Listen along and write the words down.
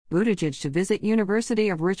Buttigieg to visit University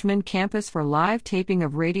of Richmond campus for live taping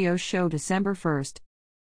of radio show December 1st.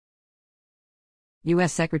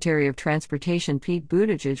 U.S. Secretary of Transportation Pete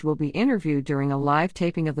Buttigieg will be interviewed during a live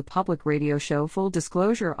taping of the public radio show Full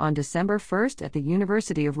Disclosure on December 1st at the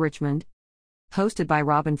University of Richmond. Hosted by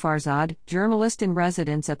Robin Farzad, journalist in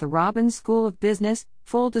residence at the Robbins School of Business,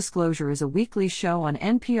 Full Disclosure is a weekly show on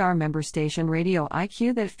NPR member station Radio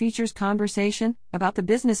IQ that features conversation about the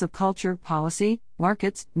business of culture, policy,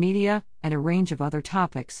 markets, media, and a range of other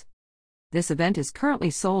topics. This event is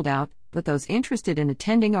currently sold out, but those interested in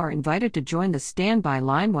attending are invited to join the standby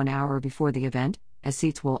line 1 hour before the event, as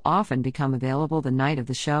seats will often become available the night of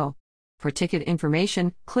the show. For ticket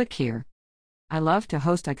information, click here. I love to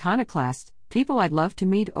host iconoclasts, people I'd love to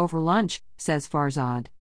meet over lunch, says Farzad.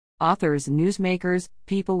 Authors, newsmakers,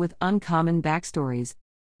 people with uncommon backstories.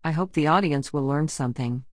 I hope the audience will learn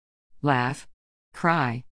something. Laugh.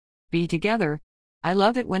 Cry. Be together. I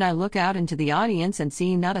love it when I look out into the audience and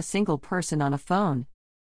see not a single person on a phone.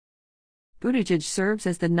 Buttigieg serves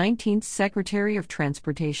as the 19th Secretary of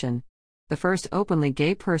Transportation. The first openly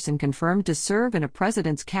gay person confirmed to serve in a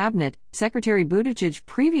president's cabinet, Secretary Buttigieg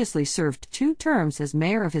previously served 2 terms as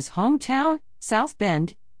mayor of his hometown, South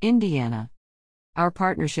Bend, Indiana. Our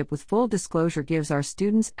partnership with Full Disclosure gives our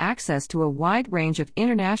students access to a wide range of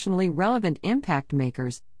internationally relevant impact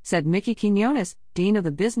makers, said Mickey Quinones, Dean of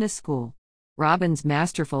the Business School. Robin's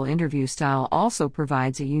masterful interview style also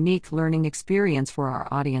provides a unique learning experience for our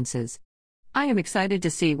audiences. I am excited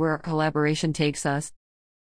to see where our collaboration takes us.